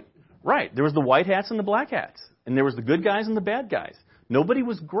 Yeah, right. There was the white hats and the black hats, and there was the good guys and the bad guys. Nobody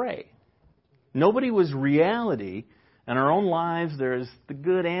was gray. Nobody was reality. In our own lives, there's the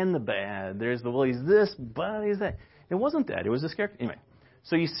good and the bad. There's he's this, but he's that. It wasn't that. It was this character. Anyway,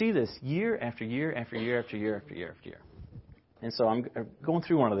 so you see this year after year after year after year after year after year. And so I'm going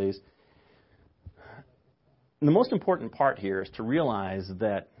through one of these. And the most important part here is to realize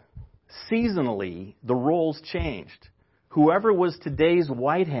that seasonally, the roles changed. Whoever was today's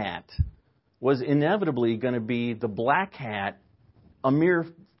white hat was inevitably going to be the black hat a mere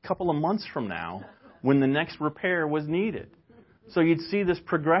couple of months from now when the next repair was needed. So you'd see this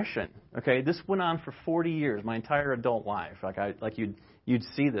progression. Okay, this went on for 40 years, my entire adult life. You'd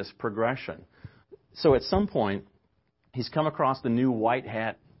see this progression. So at some point, he's come across the new white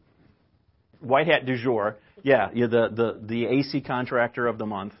hat du jour. Yeah, the AC contractor of the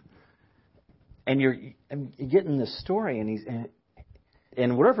month. And you're getting this story,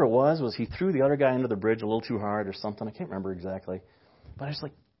 and whatever it was he threw the other guy into the bridge a little too hard or something. I can't remember exactly. But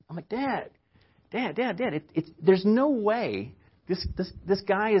I'm like, Dad, there's no way this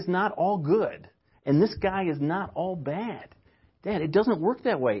guy is not all good, and this guy is not all bad. Dad, it doesn't work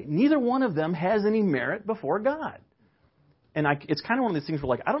that way. Neither one of them has any merit before God. And it's kind of one of these things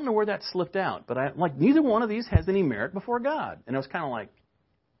where, I don't know where that slipped out, but neither one of these has any merit before God. And I was kind of like,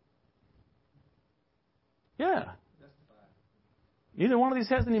 yeah. Neither one of these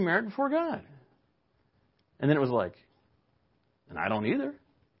has any merit before God. And then it was like, and I don't either.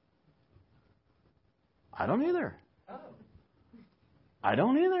 I don't either.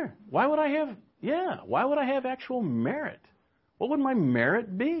 Why would I have actual merit? What would my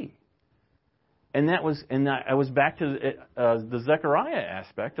merit be? And I was back to the Zechariah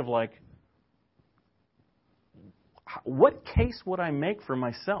aspect of what case would I make for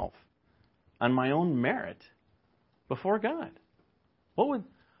myself on my own merit before God? But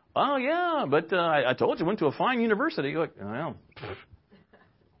I told you I went to a fine university. You're like, well,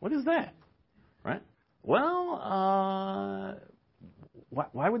 what is that? Right? Well,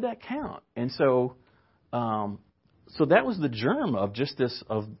 why would that count? And so that was the germ of just this,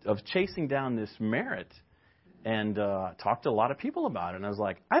 of chasing down this merit, and talked to a lot of people about it. And I was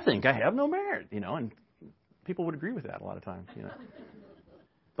like, I think I have no merit, and people would agree with that a lot of times,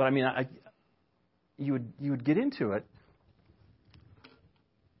 But I mean, you would get into it,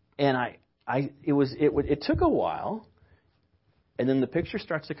 and it took a while, and then the picture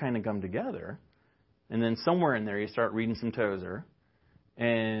starts to kind of come together, and then somewhere in there you start reading some Tozer,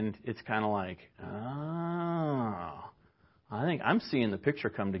 and it's kind of like, I think I'm seeing the picture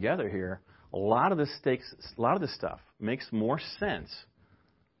come together here. A lot of this stuff makes more sense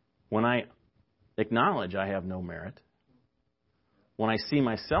when I acknowledge I have no merit, when I see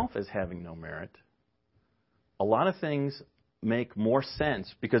myself as having no merit. A lot of things make more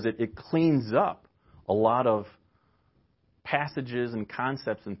sense because it cleans up a lot of passages and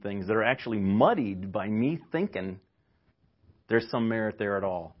concepts and things that are actually muddied by me thinking there's some merit there at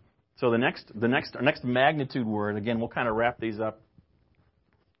all. So our next magnitude word, again, we'll kind of wrap these up.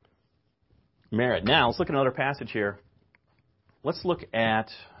 Merit. Now, let's look at another passage here. Let's look at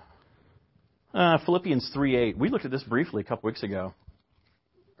Philippians 3:8. We looked at this briefly a couple weeks ago,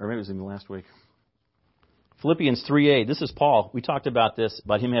 or maybe it was even last week. Philippians 3:8. This is Paul. We talked about this,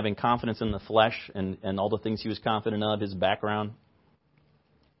 about him having confidence in the flesh and all the things he was confident of, his background.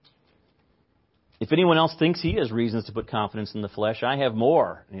 If anyone else thinks he has reasons to put confidence in the flesh, I have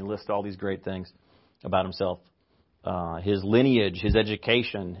more. And he lists all these great things about himself. His lineage, his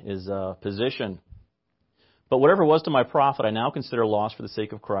education, his position. But whatever was to my profit, I now consider loss for the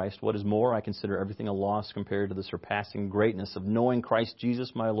sake of Christ. What is more, I consider everything a loss compared to the surpassing greatness of knowing Christ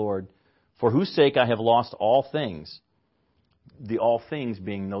Jesus my Lord, for whose sake I have lost all things. The all things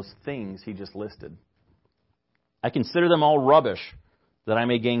being those things he just listed. I consider them all rubbish, that I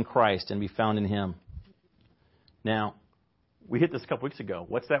may gain Christ and be found in Him. Now, we hit this a couple weeks ago.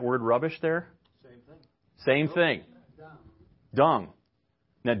 What's that word rubbish there? Same thing. Dung.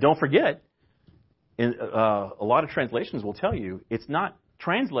 Now, don't forget, a lot of translations will tell you it's not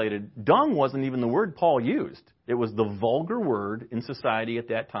translated. Dung wasn't even the word Paul used. It was the vulgar word in society at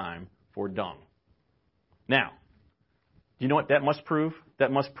that time for dung. Now, you know what that must prove?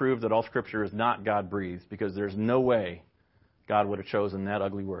 That must prove that all Scripture is not God-breathed, because there's no way God would have chosen that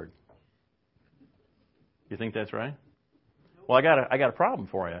ugly word. You think that's right? Well, I got a problem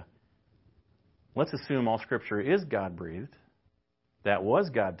for you. Let's assume all Scripture is God-breathed. That was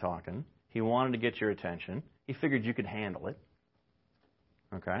God talking. He wanted to get your attention. He figured you could handle it.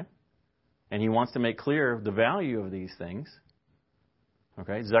 Okay? And He wants to make clear the value of these things.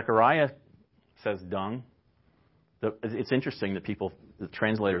 Okay? Zechariah says dung. It's interesting that the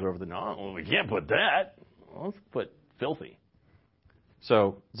translators over no, we can't put that. Well, let's put filthy.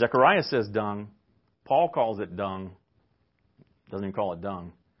 So Zechariah says dung. Paul calls it dung. Doesn't even call it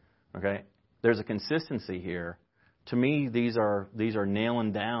dung. Okay? There's a consistency here. To me, these are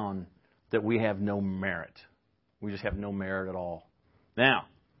nailing down that we have no merit. We just have no merit at all. Now,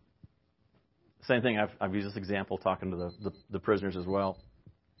 same thing. I've used this example talking to the prisoners as well.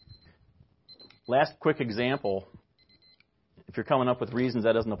 Last quick example. If you're coming up with reasons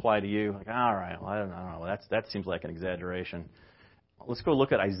that doesn't apply to you, like, all right, well, I don't know. That seems like an exaggeration. Let's go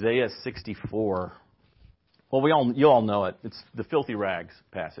look at Isaiah 64. Well, you all know it. It's the filthy rags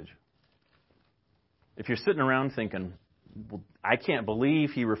passage. If you're sitting around thinking, well, I can't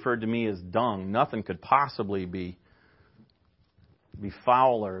believe he referred to me as dung. Nothing could possibly be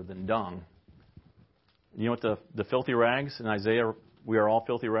fouler than dung. You know what the filthy rags in Isaiah, we are all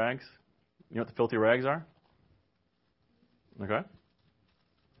filthy rags? You know what the filthy rags are? Okay?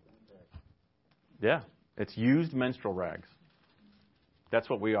 Yeah. It's used menstrual rags. That's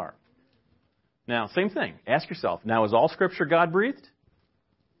what we are. Now, same thing. Ask yourself, now is all Scripture God-breathed?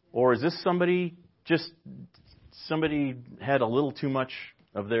 Or is this somebody had a little too much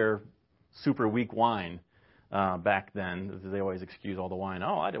of their super weak wine back then? They always excuse all the wine.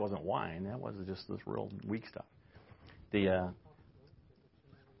 Oh, it wasn't wine. That was just this real weak stuff. Well,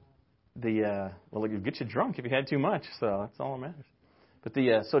 it would get you drunk if you had too much, so that's all that matters. But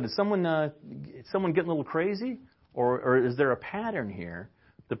so did someone get a little crazy, or is there a pattern here?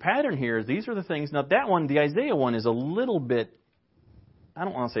 The pattern here is these are the things. Now that one, the Isaiah one, is a little bit, I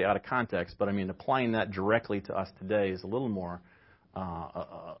don't want to say out of context, but I mean applying that directly to us today is a little more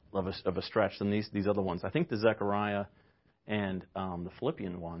of a stretch than these other ones. I think the Zechariah and the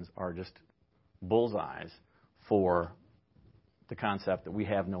Philippian ones are just bullseyes for the concept that we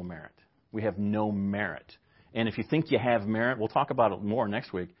have no merit. We have no merit. And if you think you have merit, we'll talk about it more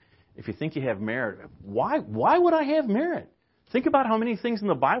next week. If you think you have merit, why would I have merit? Think about how many things in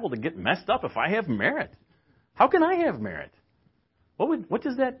the Bible that get messed up if I have merit. How can I have merit? What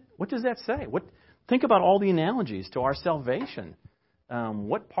does that say? Think about all the analogies to our salvation.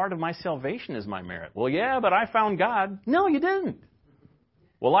 What part of my salvation is my merit? Well, yeah, but I found God. No, you didn't.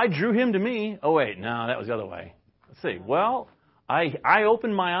 Well, I drew Him to me. Oh, wait, no, that was the other way. Let's see. Well, I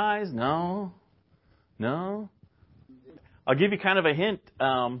opened my eyes. No. I'll give you kind of a hint.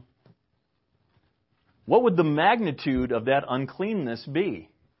 What would the magnitude of that uncleanness be?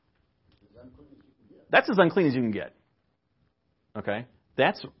 That's as unclean as you can get. Okay?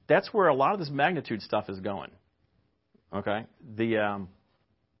 That's where a lot of this magnitude stuff is going. Okay?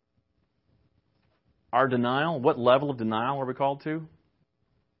 Our denial, what level of denial are we called to?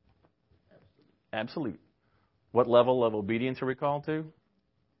 Absolute. What level of obedience are we called to?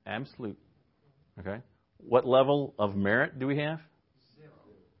 Absolute. Okay? What level of merit do we have?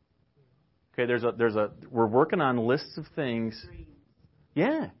 Okay, we're working on lists of things.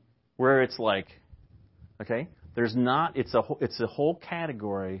 Yeah. Where it's like, okay, it's a whole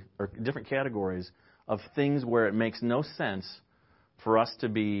category or different categories of things where it makes no sense for us to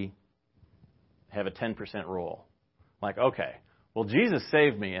have a 10% rule. Like, okay, well, Jesus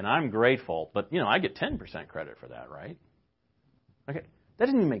saved me and I'm grateful, but I get 10% credit for that, right? Okay, that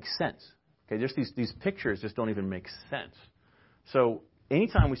doesn't even make sense. Okay, just these pictures just don't even make sense. So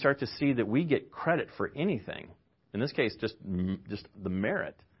anytime we start to see that we get credit for anything, in this case, just the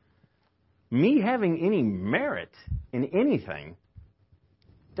merit, me having any merit in anything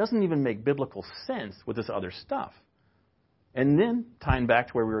doesn't even make biblical sense with this other stuff. And then, tying back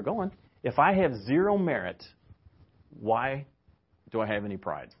to where we were going, if I have zero merit, why do I have any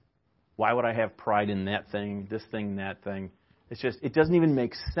pride? Why would I have pride in that thing, this thing, that thing? It's just, it doesn't even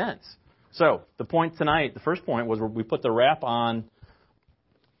make sense. So, the point tonight, the first point was where we put the wrap on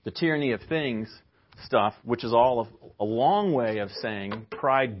the tyranny of things stuff, which is all a long way of saying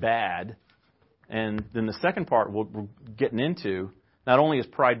pride bad. And then the second part we're getting into, not only is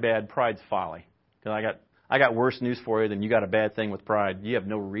pride bad, pride's folly. Because I got worse news for you than you got a bad thing with pride. You have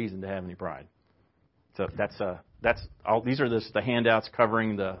no reason to have any pride. So that's all. These are the handouts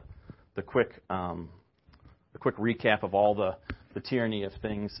covering the quick recap of all the tyranny of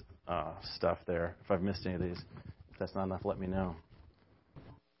things stuff there. If I've missed any of these, if that's not enough, let me know.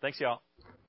 Thanks, y'all.